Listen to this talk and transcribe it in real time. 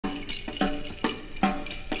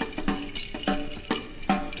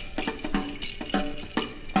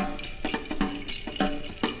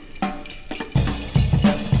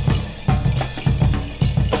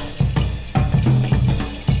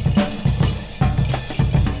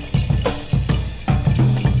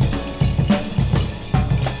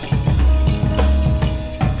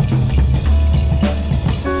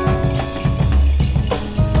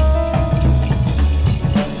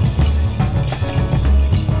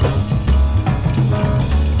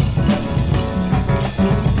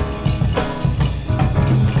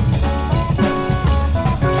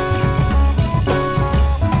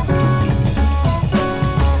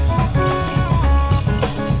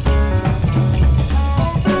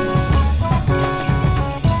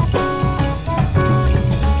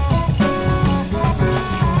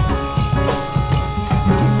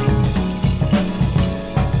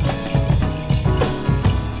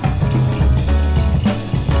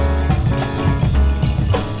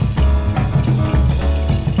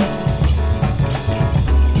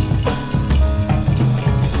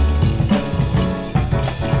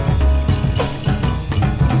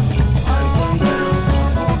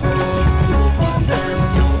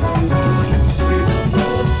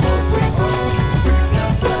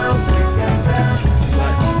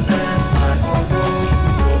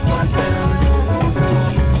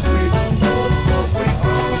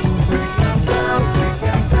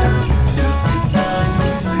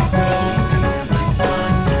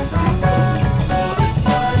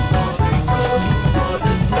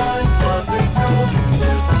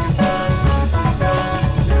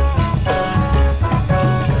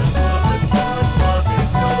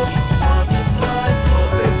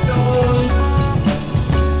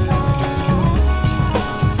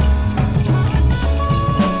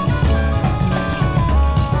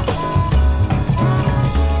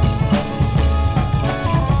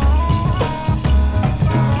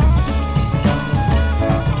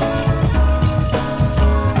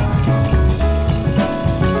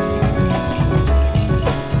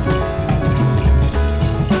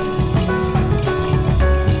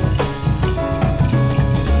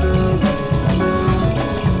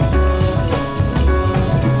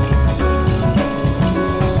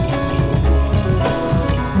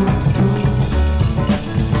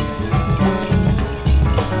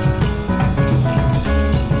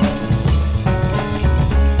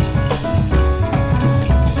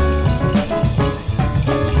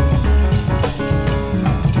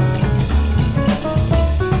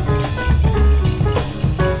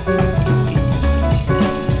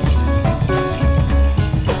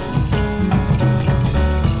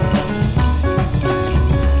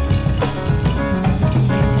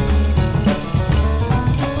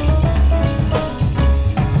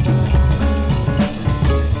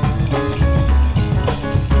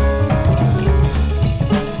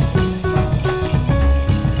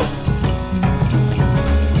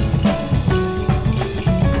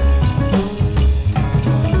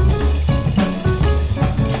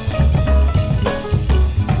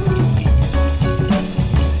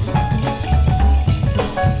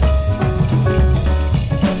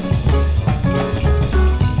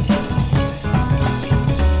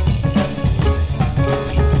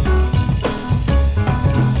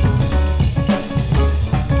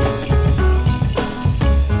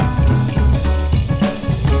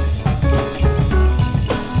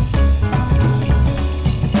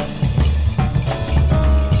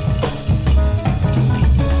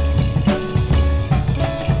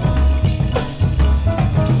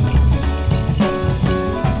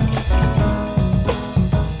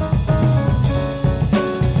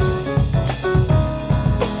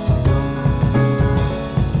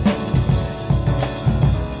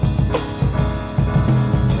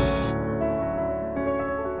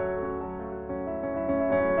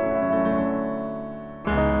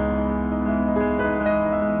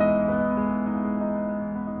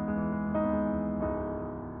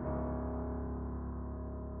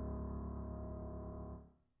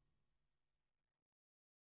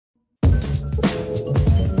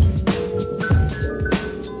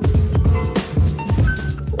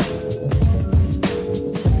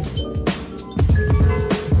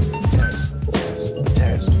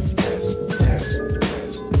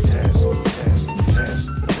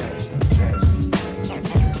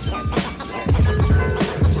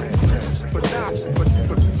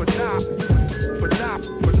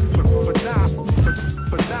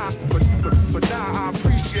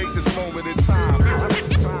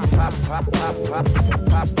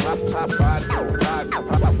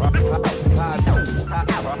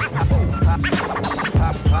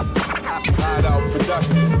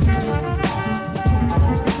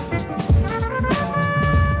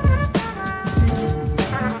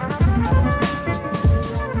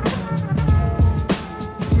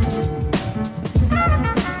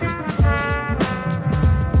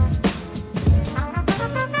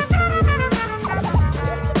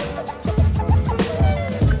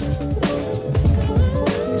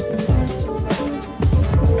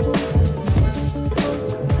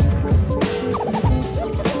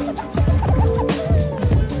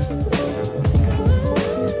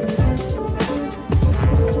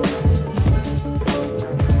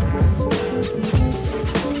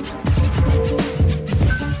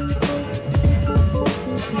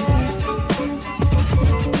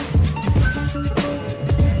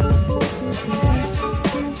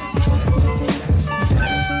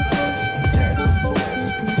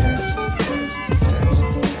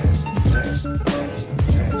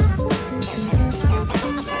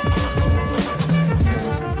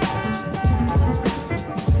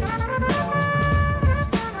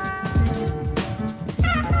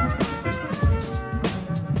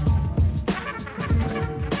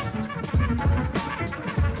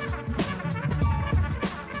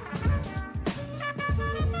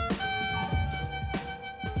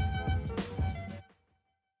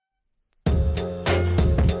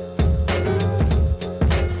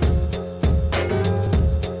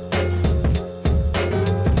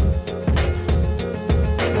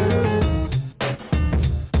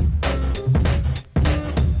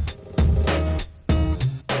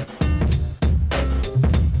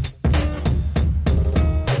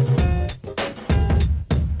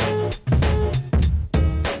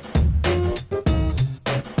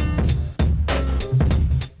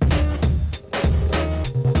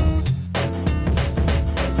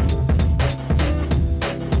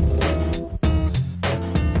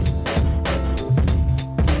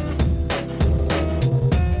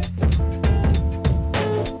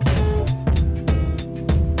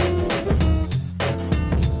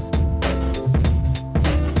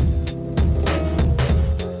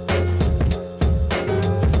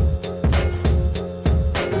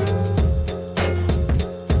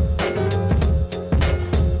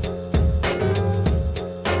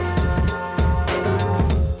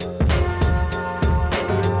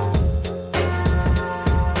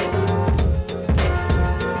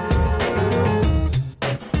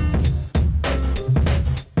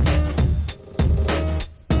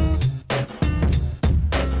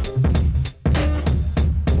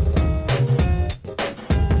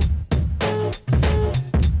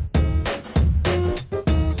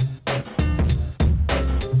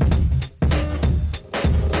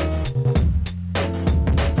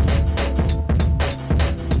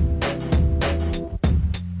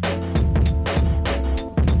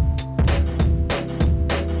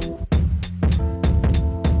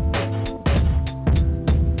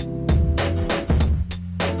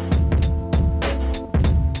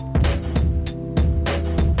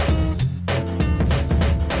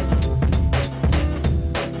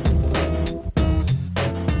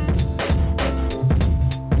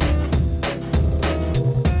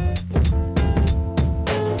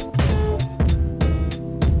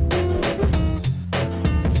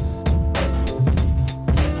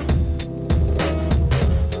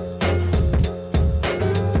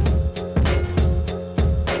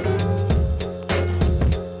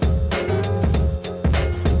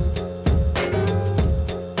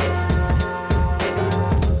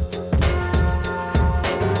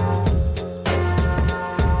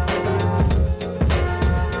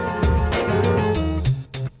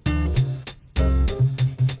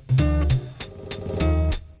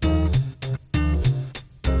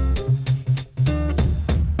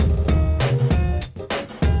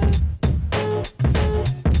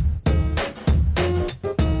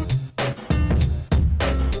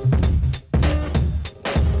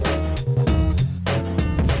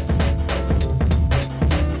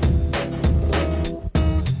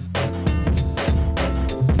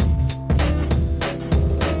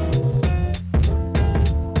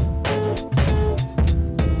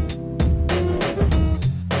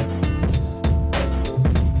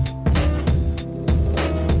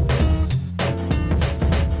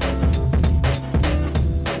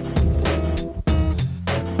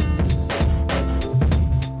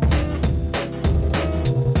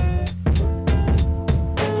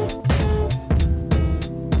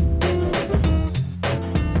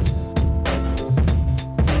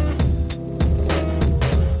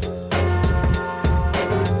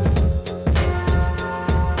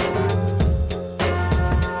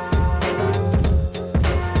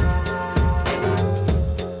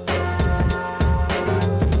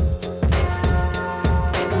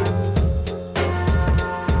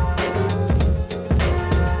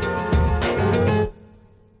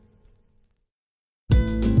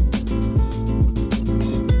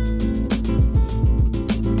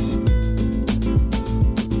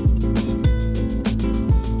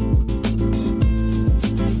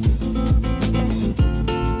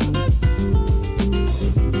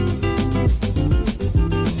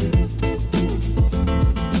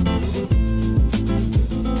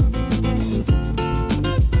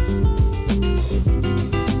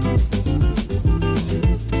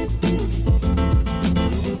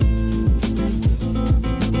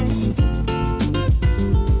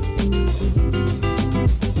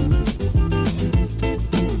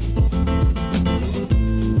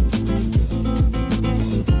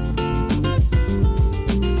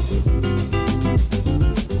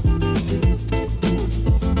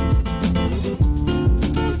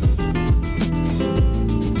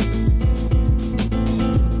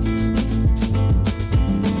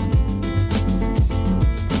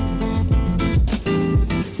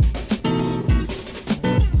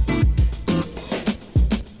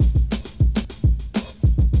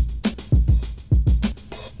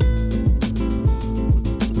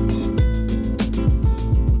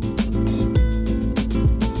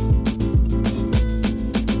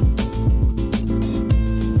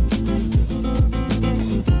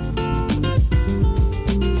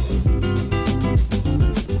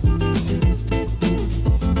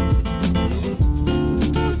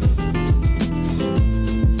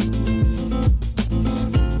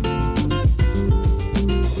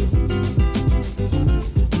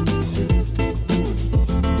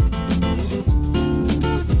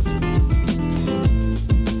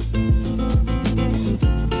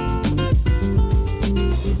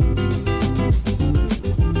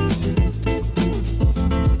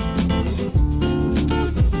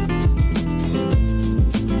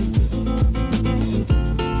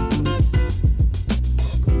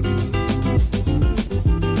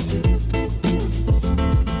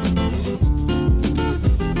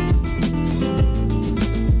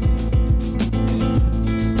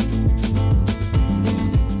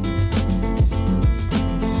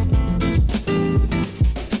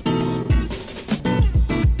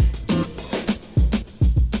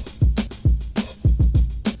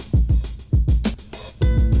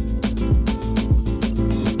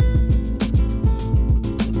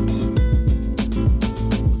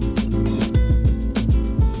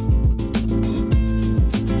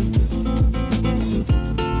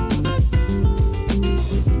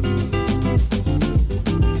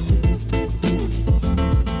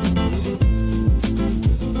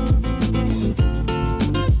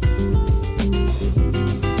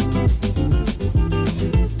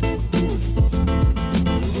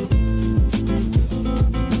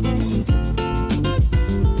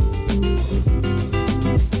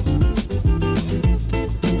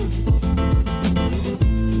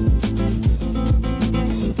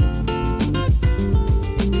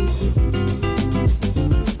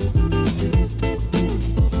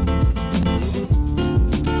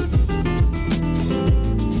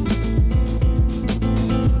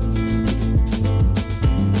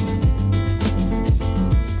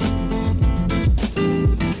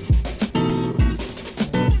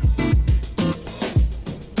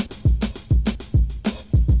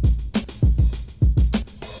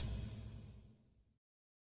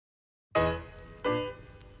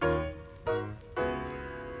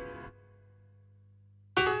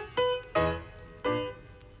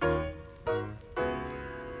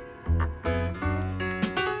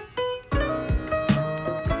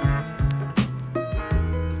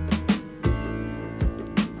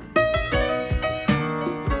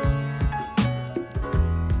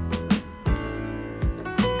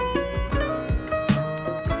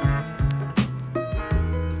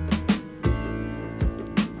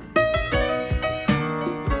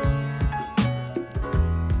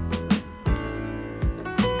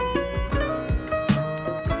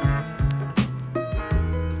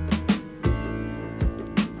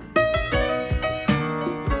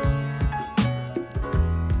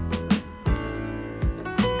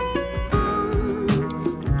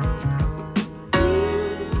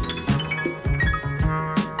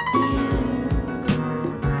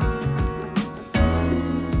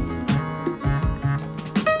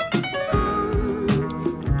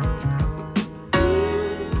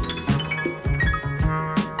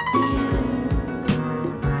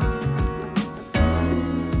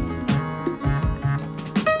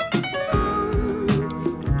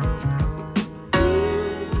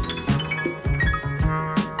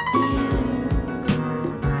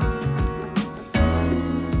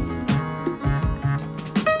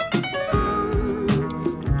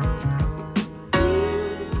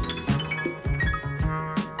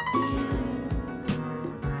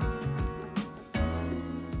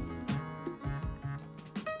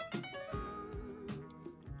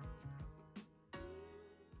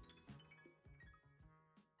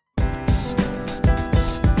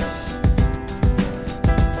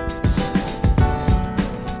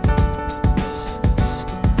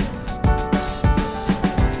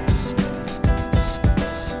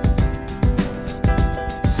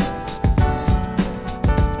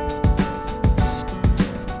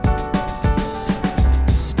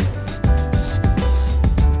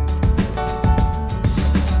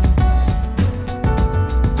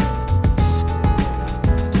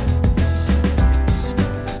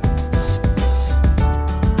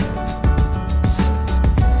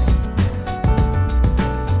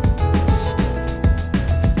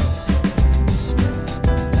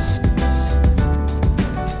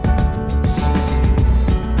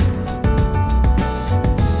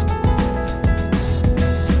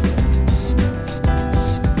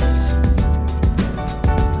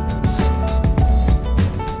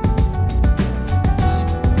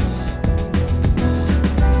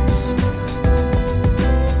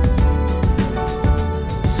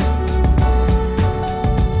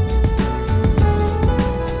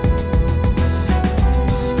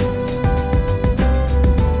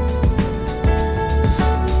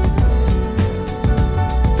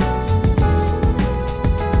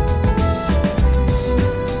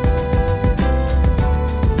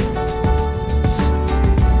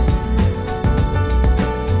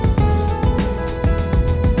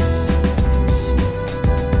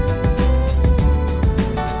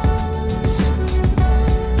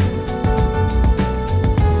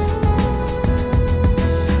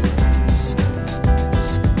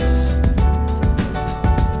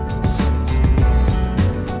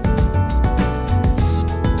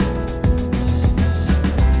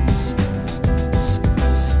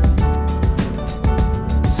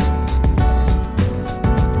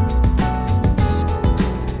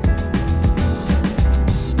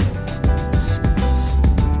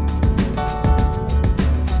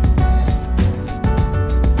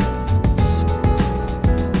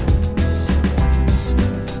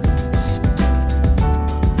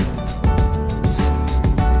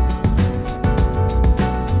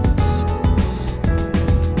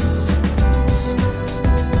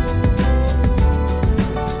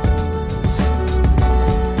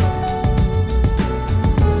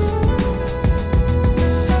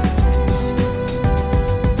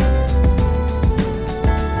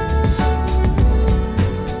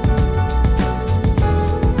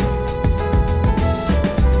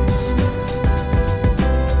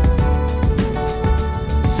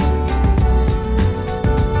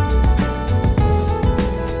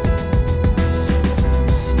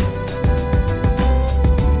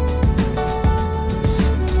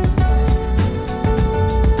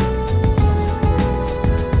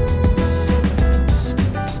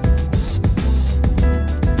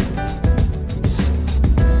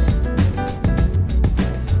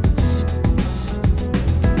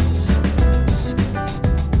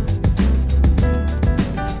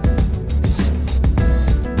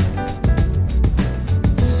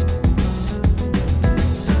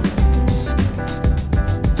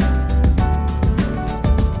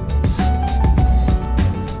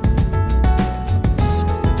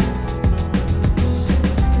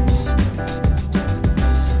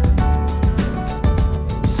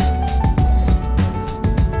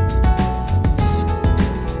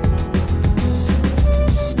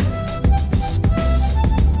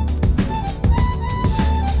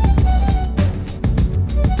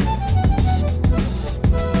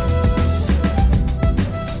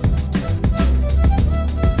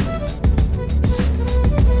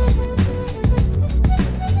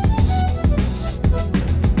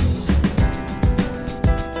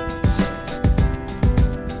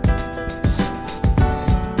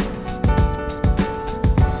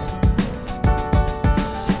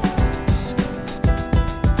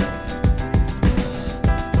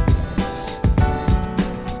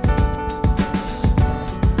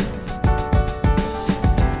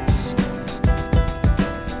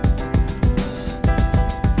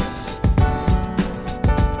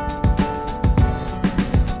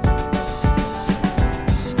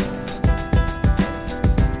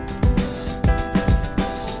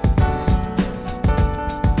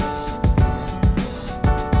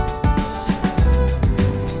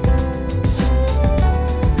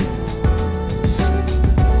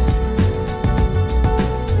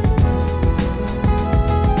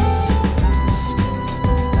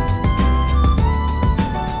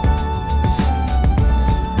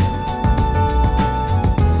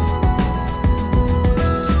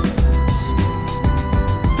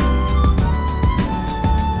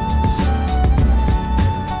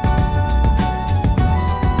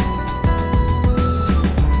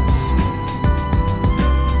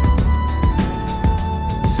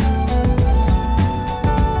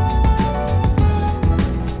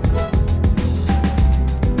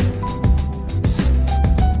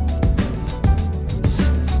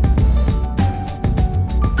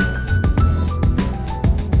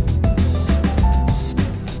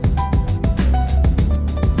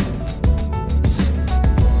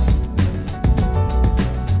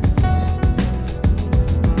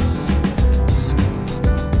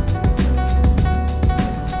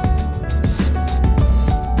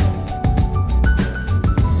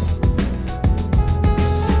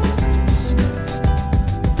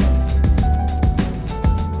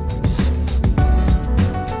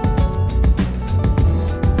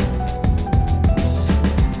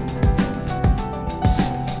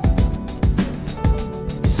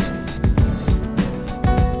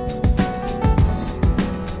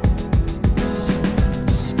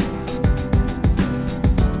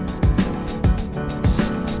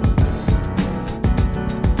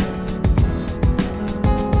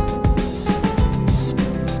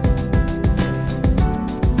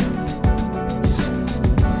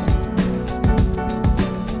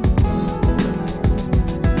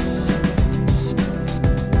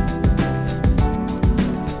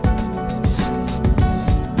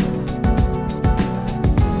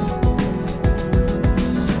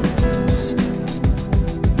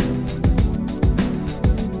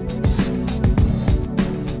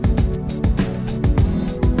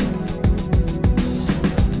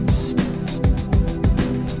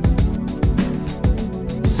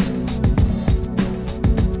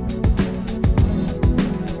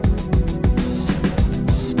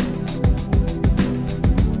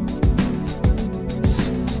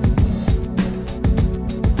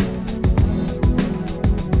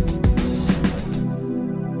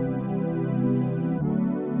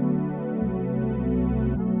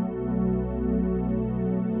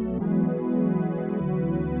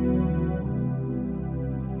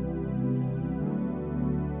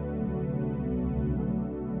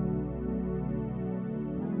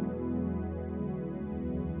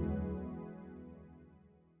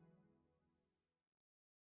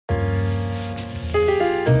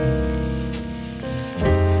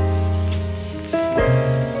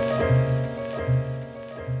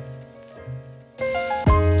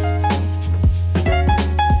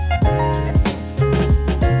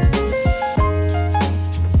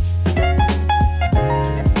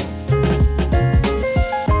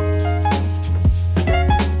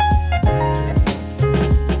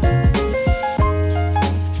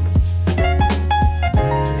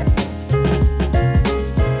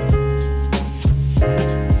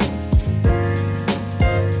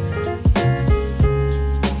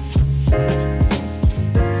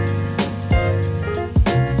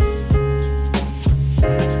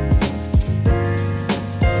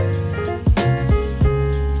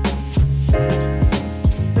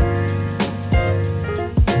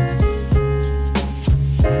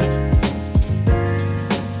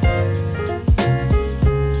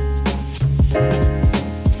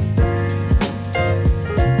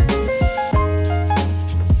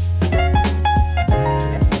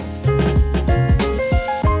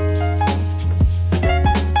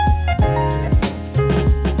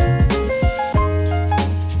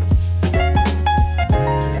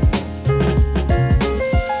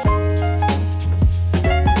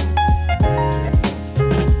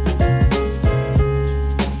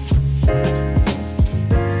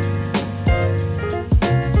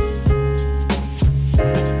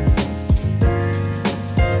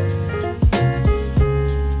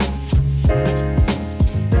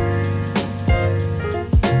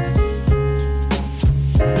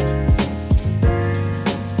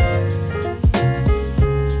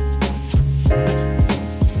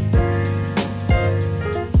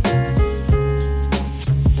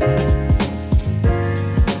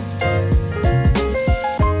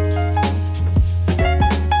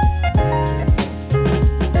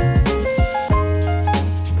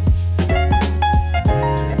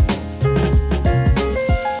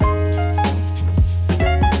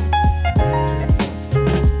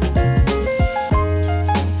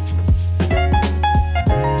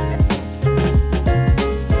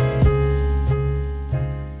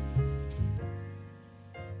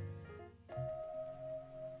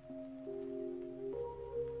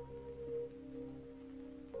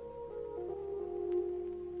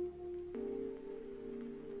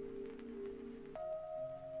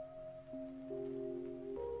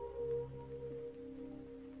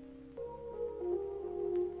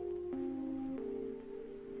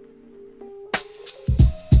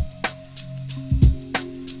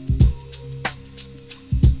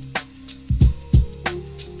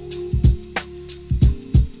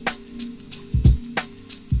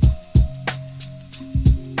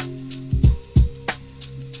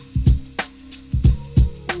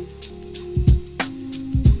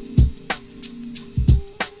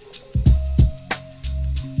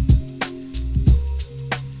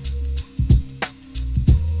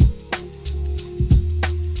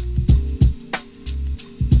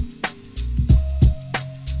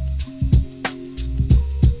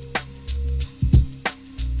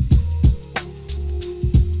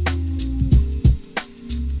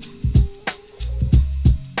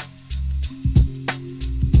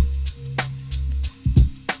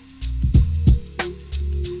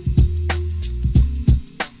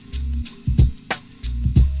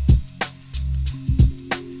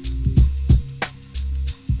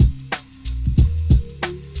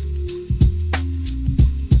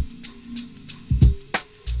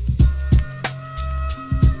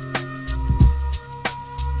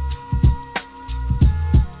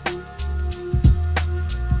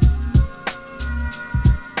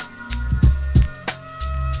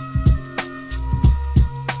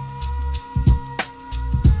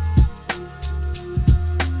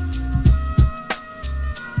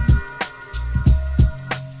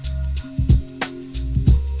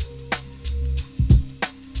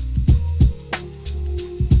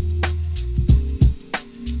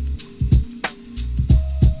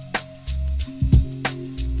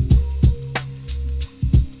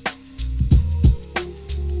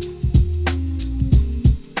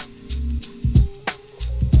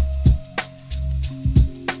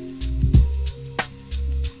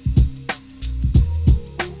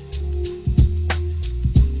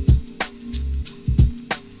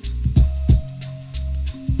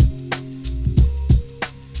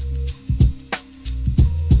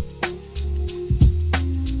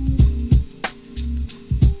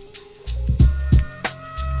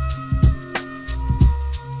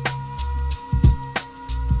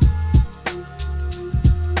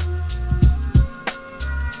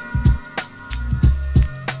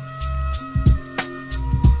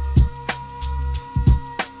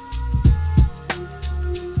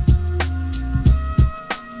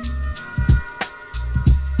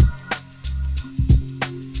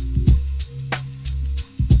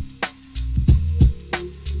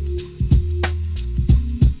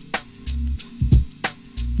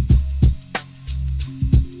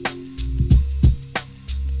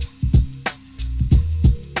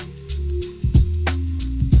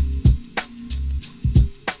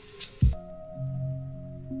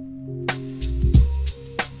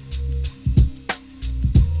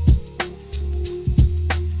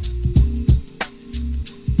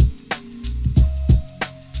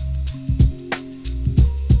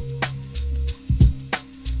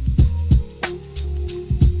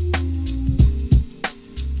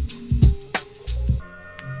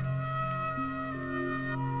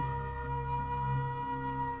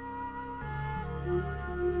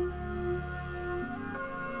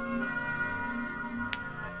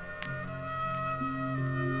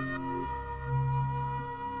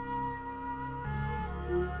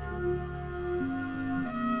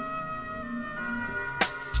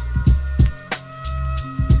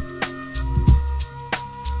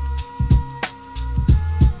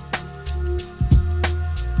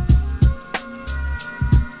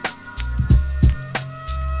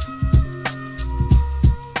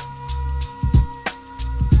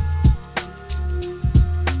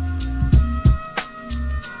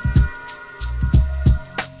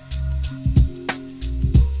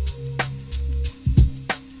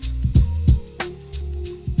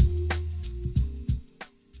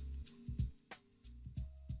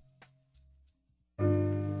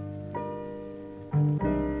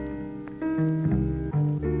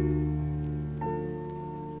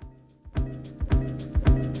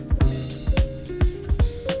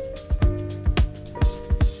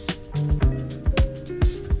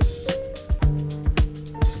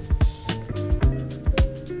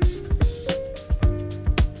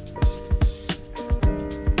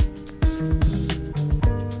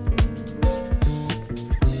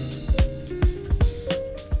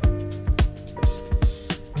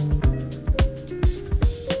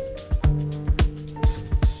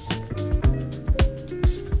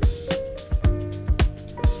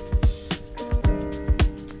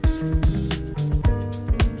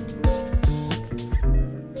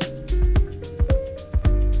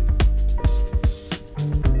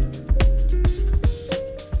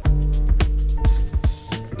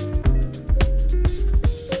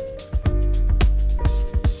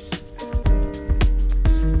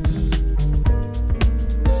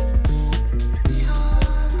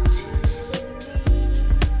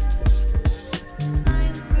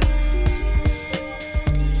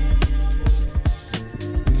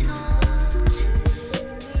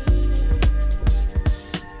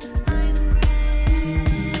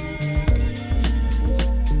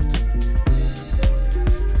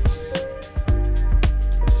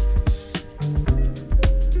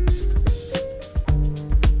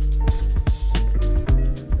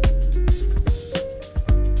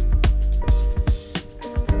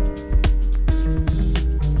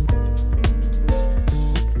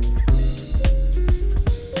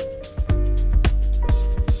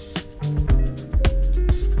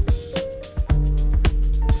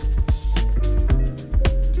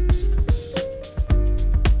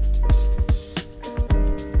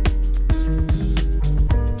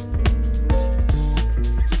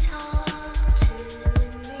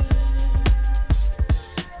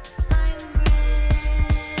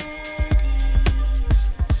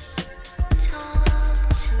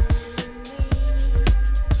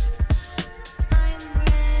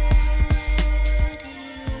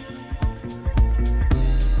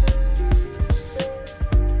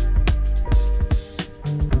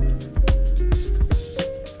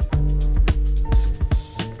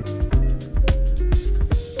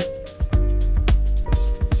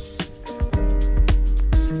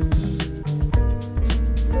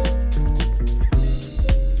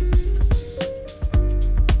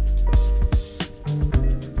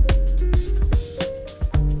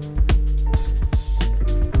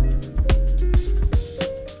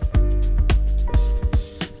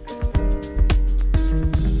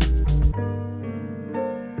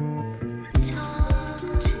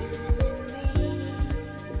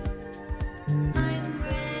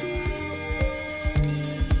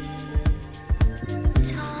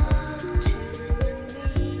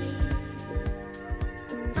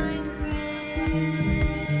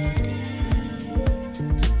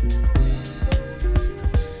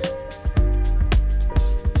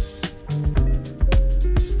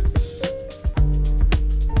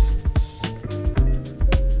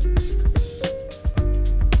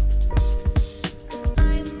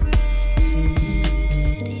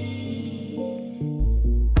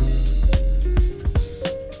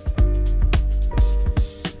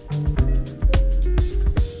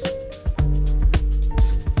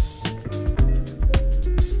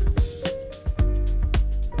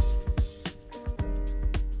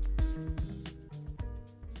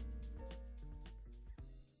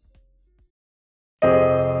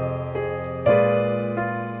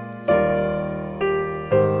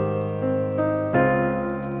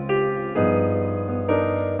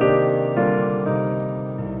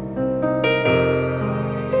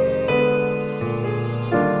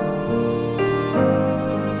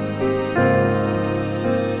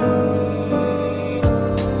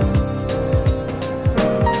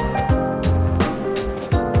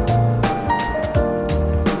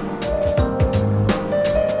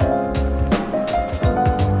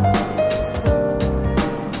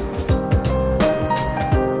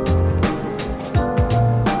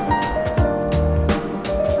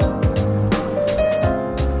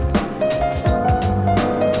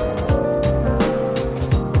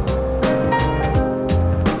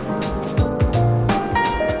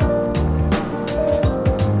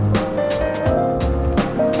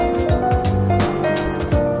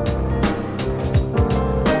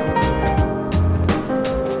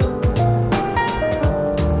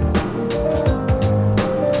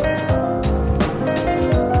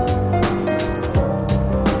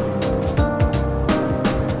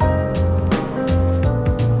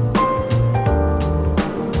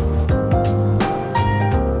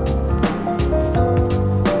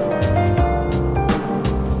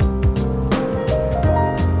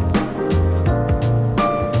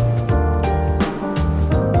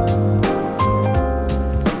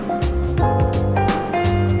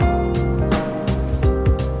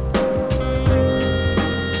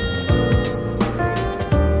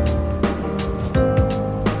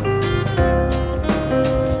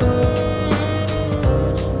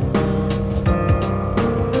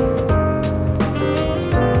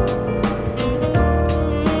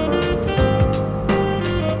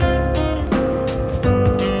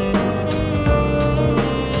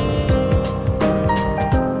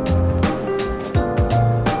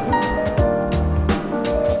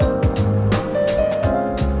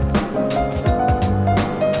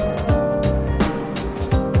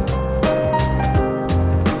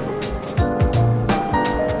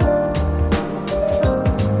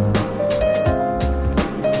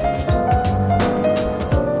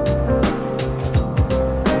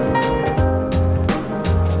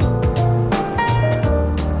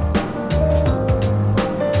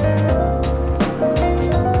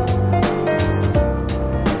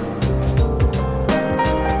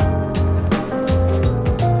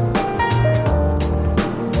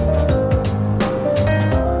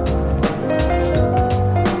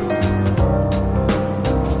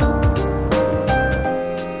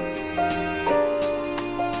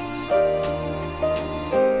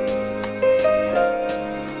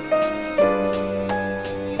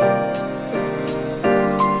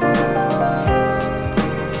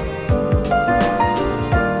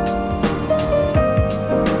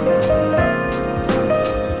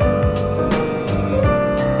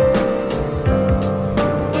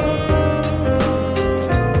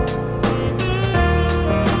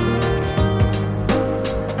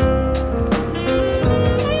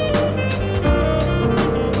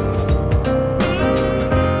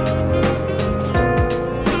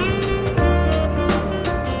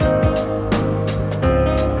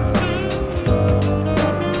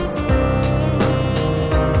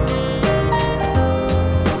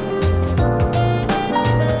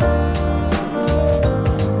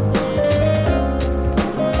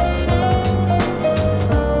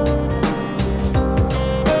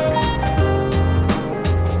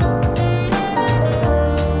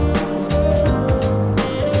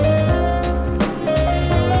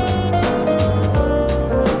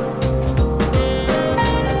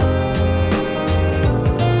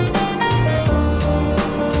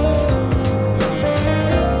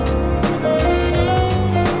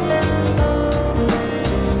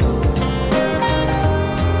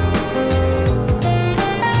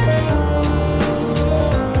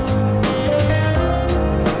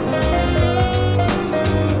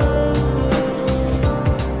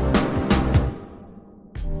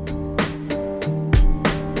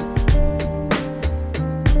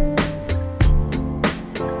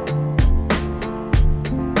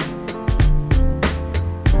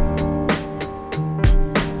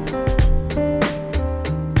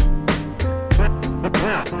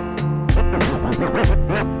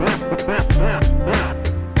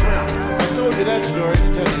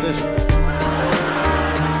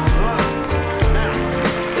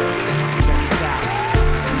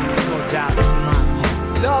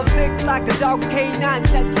dark canine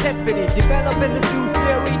sensitivity, developing this new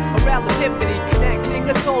theory of relativity, connecting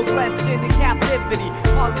the souls resting in captivity.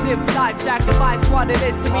 Positive life sacrifice, what it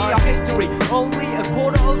is to me, our history. Only a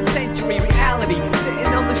quarter of a century, reality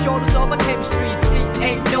sitting on the shoulders of our chemistry. See,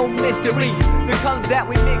 ain't no mystery. The colors that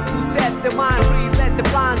we mix will set the mind free. Let the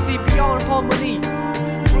blind see beyond harmony.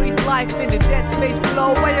 Breathe life in the dead space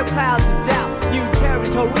below, where your clouds of doubt. New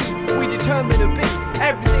territory, we determined to be.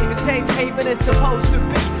 Everything a safe haven is supposed to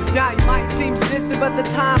be. Now it might seem distant, but the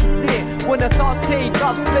time is near when the thoughts take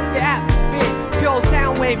off, split the atmosphere. Pure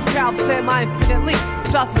sound waves travel semi-infinitely.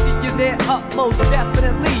 Plus I see you there utmost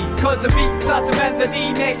definitely. Cause a beat plus a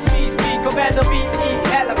melody makes me speak of melody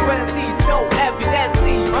eloquently, so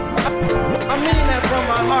evidently. I mean that from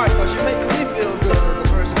my heart, cause you make me feel good as a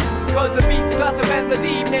person. Cause a beat plus a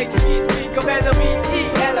melody makes me speak of melody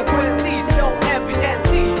eloquently, so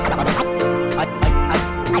evidently.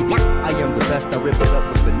 I am the best, I rip it up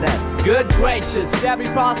with finesse. Good gracious, every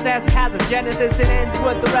process has a genesis and ends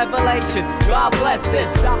with a revelation. God bless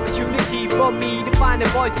this opportunity for me to find a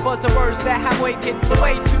voice for some words that have waited for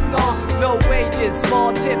way too long. No wages,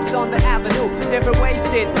 small tips on the avenue, never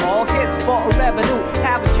wasted, all hits for a revenue.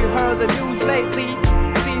 Haven't you heard the news lately?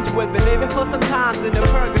 Seems we've been living for some times in a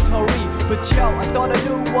purgatory. But yo, I thought I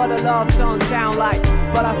knew what a love song sound like,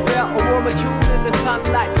 but I felt a warmer tune in the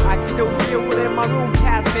sunlight. I can still hear it in my room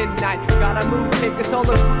past midnight. Gotta move, take a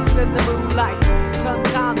solo cruise in the moonlight.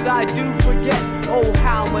 Sometimes I do forget, oh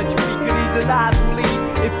how much we could ease the lives we lead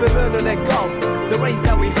if we learn to let go. The reins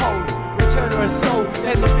that we hold, return our soul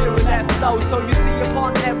and the spirit that flows. So you see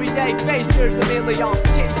upon everyday face there's a million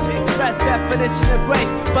change to express definition of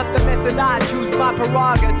grace, but the method I choose my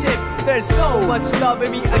prerogative. There's so much love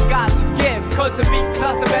in me I got to give. Cause the beat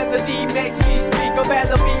plus the melody makes me speak of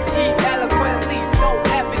melody eloquently, so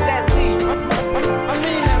evidently. I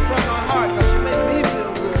mean that from my heart, cause you make me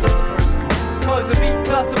feel good as a person. Cause the beat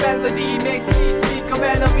plus the melody makes me speak of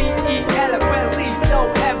melody eloquently,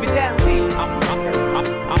 so evidently.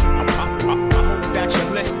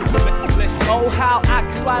 Oh, how I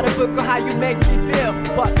could write a book on how you make me feel,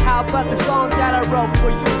 but how about the song that I wrote for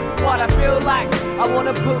you? What I feel like, I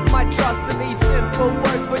wanna put my trust in these simple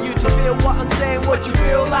words for you to feel what I'm saying, what you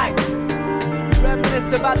feel like.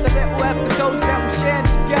 Reminisce about the little episodes that we shared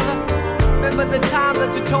together. Remember the time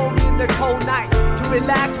that you told me in the cold night to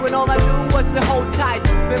relax when all I knew was to hold tight.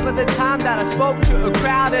 Remember the time that I spoke to a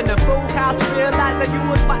crowd in a full house, realized that you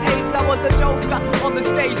was my ace, I was the joker on the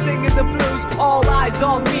stage singing the blues. All eyes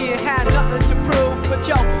on me and had nothing to prove, but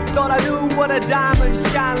yo, thought I knew what a diamond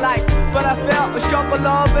shine like. But I felt a sharper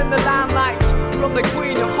love in the limelight from the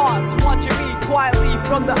Queen of Hearts, watching me quietly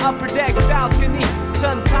from the upper deck balcony.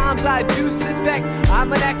 Sometimes I do suspect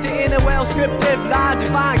I'm an actor in a well-scripted line,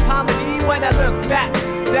 divine comedy. When I look back,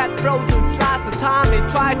 that frozen slice of time and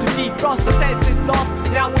tried to defrost the senses lost.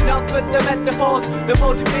 Now enough with the metaphors, the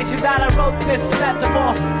motivation that I wrote this letter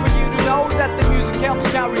for you to know that the music helps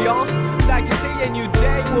carry on. Like you see, a new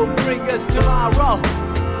day will bring us tomorrow.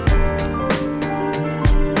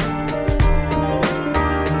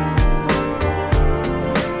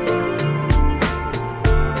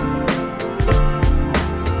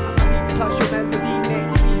 Plus your melody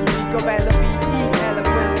makes me speak of melody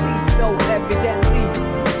eloquently, so evidently.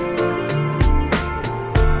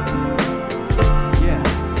 Yeah,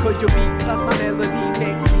 cause your beat plus my melody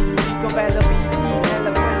makes me speak of melody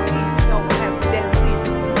eloquently, so evidently.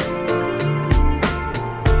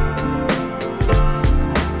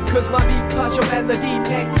 Cause my beat plus your melody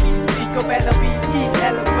makes me speak of melody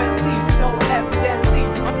eloquently, so evidently.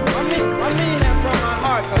 I mean that from my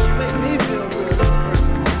heart, cause you make me feel good as a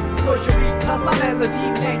person. Cause your beat plus my melody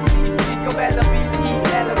makes me speak of melody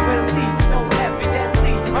eloquently, so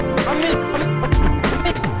evidently. I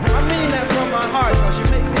mean that from my heart, cause you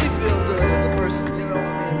make me feel good as a person. You know what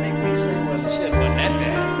I mean? Make me say, well, shit wasn't that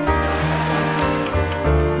bad.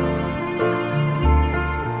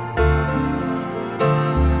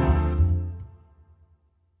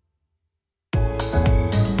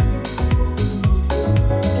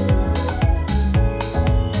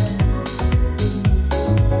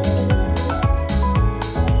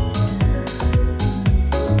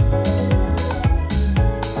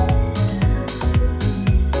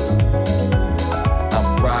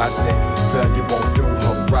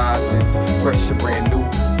 Fresh and brand new,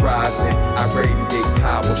 rising. I radiate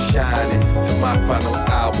power, shining to my final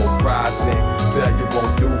hour, rising. Failure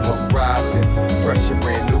won't do horizons. Fresh and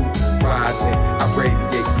brand new, rising. I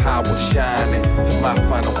radiate power shining to my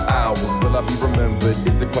final hour. Will I be remembered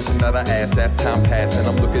is the question that I ask as time passes.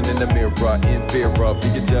 I'm looking in the mirror in fear of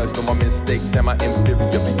being judged on my mistakes. Am I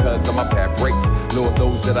inferior because of my bad breaks? Lord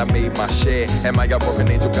knows that I made my share. Am I a broken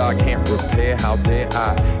angel God can't repair? How dare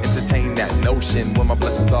I entertain that notion when my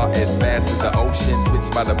blessings are as vast as the ocean?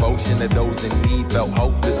 Switched my devotion to those in need. Felt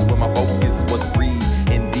hopeless when my focus was greed.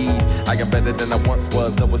 Indeed, I am better than I once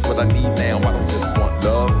was. Know it's what I need now. I don't just want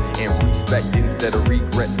love and respect instead of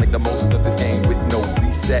regrets. Make the most of this game with no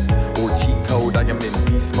reset or cheat code. I am in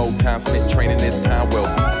beast mode. Time spent training this time well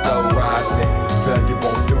bestowed. Rising, failure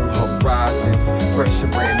won't do horizons. Fresh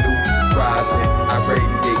and brand new. Rising, I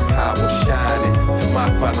radiate power shining to my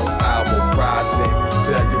final hour. Rising,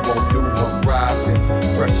 failure won't do horizons.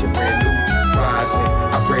 Fresh and brand new. Rising,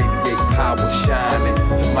 I radiate power shining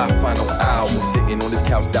to my final hour. Sitting on this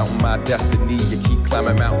couch doubting my destiny. You keep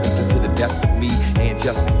climbing mountains into the depth of me and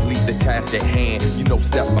just complete the task at hand. You know,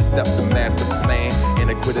 step by step the master plan.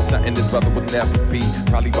 And a quit is something this brother would never be.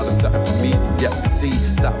 Probably rather something for me yet to see.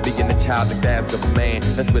 Stop being a child like that's a man.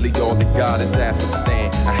 That's really all that God has asked him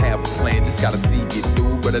stand. I have a plan, just gotta see it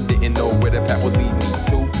through. But I didn't know where the path would lead me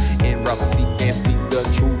to. And rather seek and speak the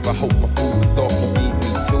truth. I hope my food for thought will lead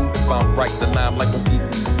me to. If I'm right, the limelight will keep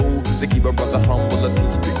me fooled. To keep a brother humble, I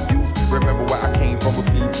teach the youth. Remember where I came from, a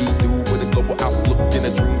PG dude with a global outlook and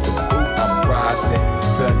a dream to boot. I'm rising,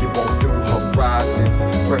 failure won't do horizons.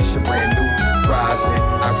 Fresh and brand new, rising.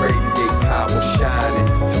 I radiate power shining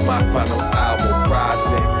to my final hour.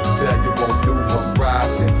 Rising, failure won't do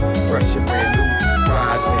horizons. Fresh and brand new,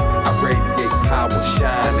 rising. I radiate power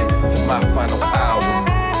shining to my final hour.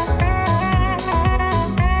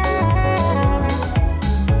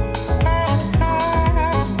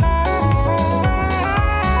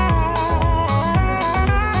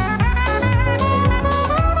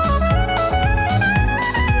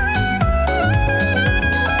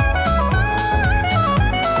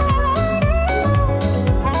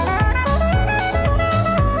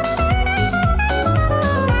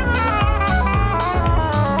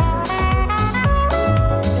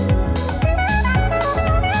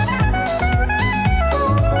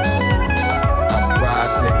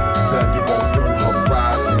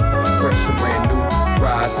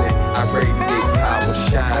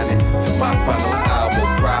 Shining to my final hour.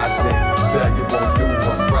 Rising, failure won't do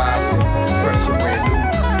horizons. Fresh and brand new,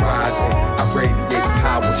 rising. I radiate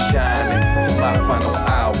power shining to my final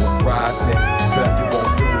hour. Rising, failure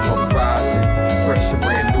won't do horizons. Fresh and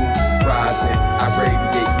brand new, rising. I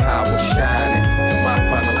radiate power shining to my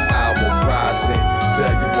final hour. Rising,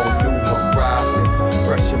 failure won't do horizons.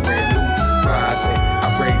 Fresh and brand new, rising. I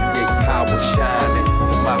radiate power shining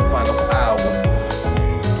to my final hour.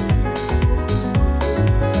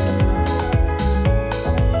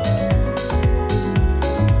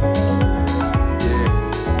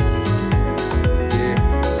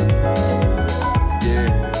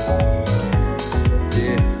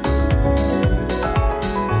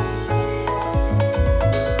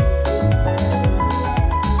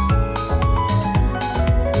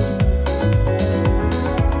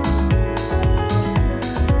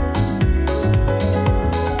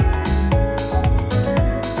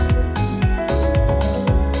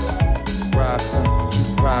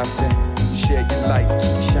 Share your light,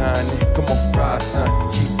 keep shining. Come on, rise,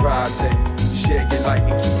 son, keep rising. Share your light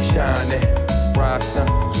and keep shining. Rise, son,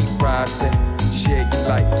 keep rising. Share your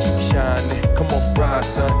light, keep shining. Come on, rise,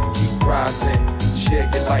 son, keep rising. Share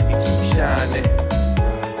your light and keep shining.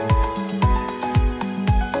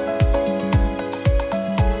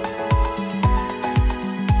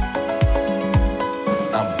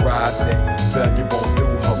 I'm rising, failure won't do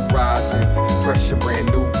horizons. Fresh and brand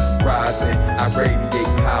new, rising. I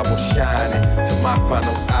radiate power shining to my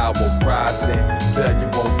final hour. Rising, failure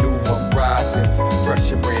won't do horizons.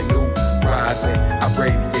 Fresh and brand new, rising. I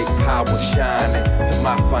radiate power shining to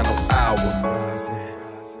my final hour. Rising.